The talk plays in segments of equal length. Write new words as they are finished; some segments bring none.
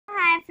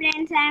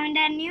friends, I am in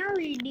a new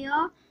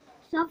video.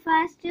 So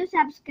first you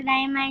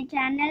subscribe my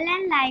channel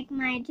and like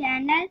my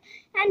channel,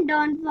 and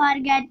don't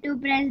forget to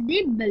press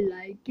the bell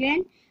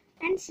icon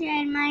and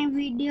share my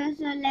video.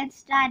 So let's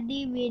start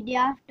the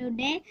video of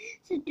today.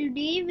 So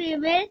today we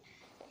will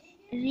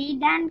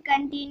read and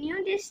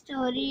continue the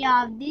story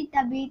of the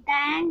Tabitha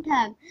and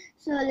Thug.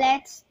 So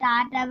let's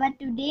start our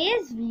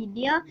today's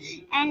video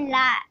and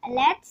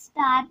let's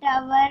start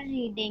our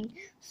reading.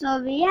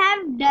 So we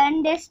have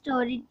done the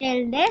story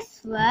till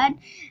this word,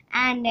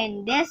 and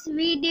in this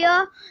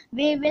video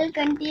we will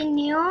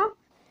continue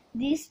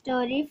the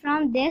story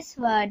from this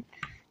word.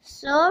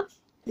 So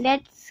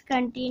let's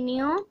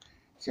continue.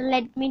 So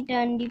let me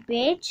turn the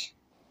page.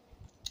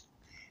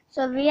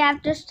 So we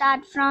have to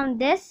start from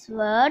this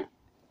word.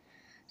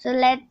 So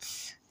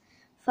let's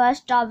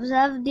first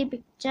observe the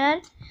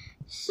picture.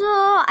 So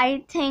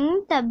I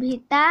think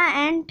Tabitha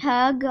and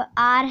Thug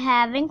are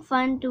having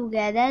fun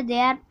together. They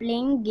are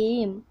playing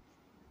game.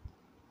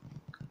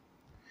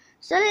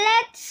 So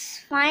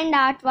let's find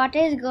out what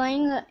is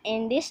going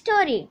in the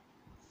story.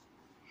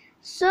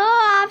 So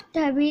off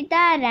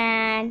Tabitha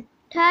ran.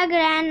 Thug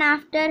ran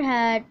after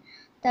her.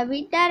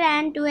 Tabitha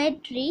ran to a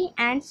tree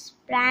and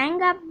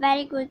sprang up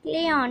very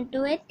quickly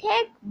onto a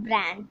thick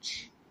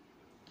branch.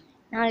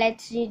 Now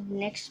let's read the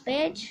next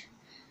page.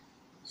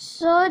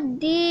 So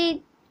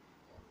the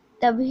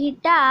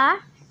Tabitha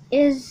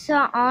is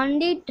on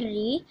the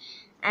tree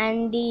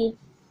and the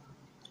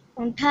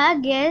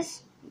Thug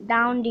is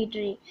down the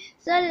tree.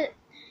 So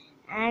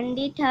and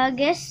the Thug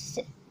is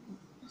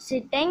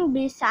sitting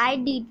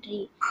beside the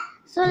tree.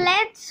 So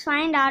let's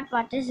find out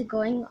what is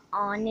going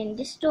on in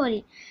the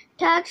story.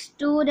 Thug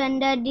stood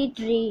under the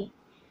tree.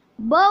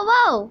 "Bow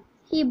wow!"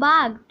 he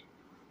barked.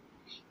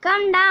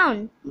 "Come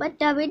down!" But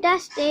Tabitha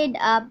stayed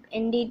up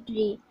in the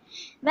tree.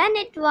 When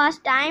it was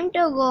time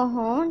to go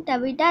home,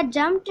 Tabitha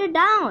jumped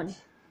down.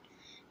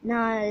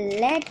 Now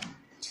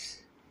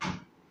let's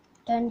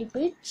turn the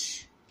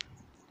page.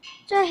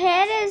 So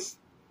here is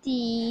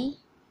the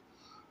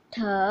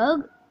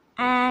Thug,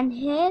 and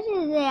here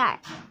is a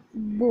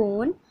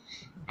bone,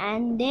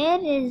 and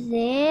there is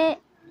a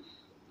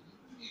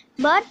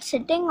bird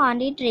sitting on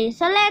the tree.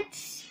 So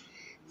let's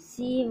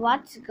see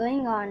what's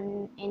going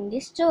on in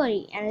this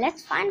story, and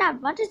let's find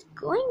out what is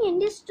going in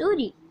this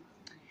story.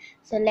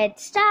 So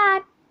let's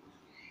start.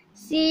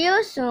 "See you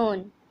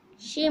soon,"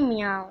 she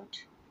meowed.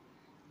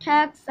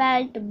 Thug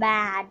felt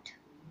bad.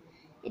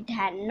 It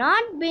had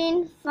not been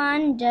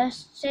fun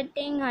just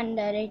sitting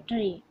under a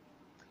tree.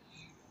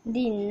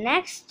 The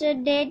next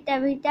day,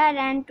 Tabitha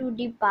ran to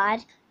the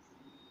park.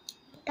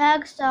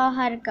 Thug saw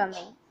her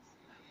coming.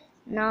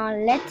 Now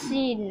let's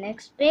see the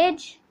next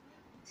page.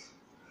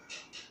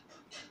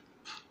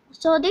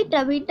 So the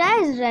Tabitha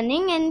is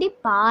running in the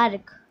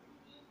park.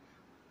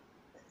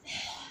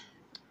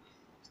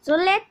 So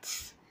let's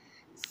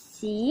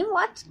see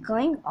what's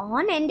going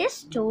on in this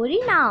story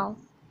now.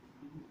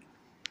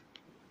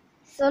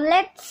 So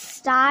let's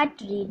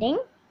start reading.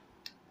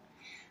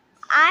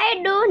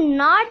 "I do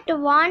not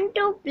want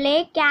to play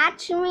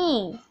catch me,"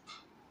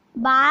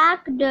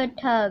 barked the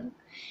Thug.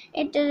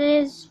 "It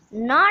is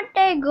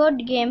not a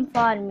good game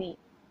for me.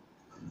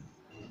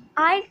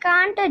 I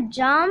can't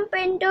jump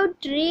into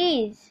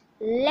trees.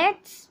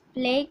 Let's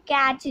play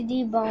catch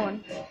the bone."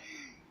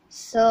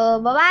 So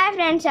bye bye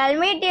friends. I'll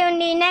meet you in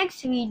the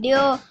next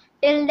video.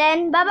 Till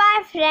then, bye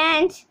bye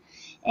friends.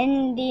 In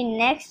the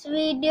next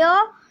video,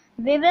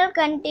 we will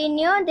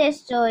continue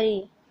this story.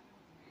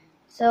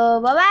 So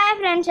bye bye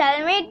friends.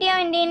 I'll meet you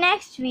in the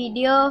next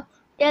video.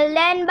 Till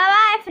then, bye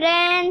bye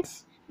friends.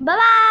 Bye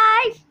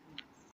bye.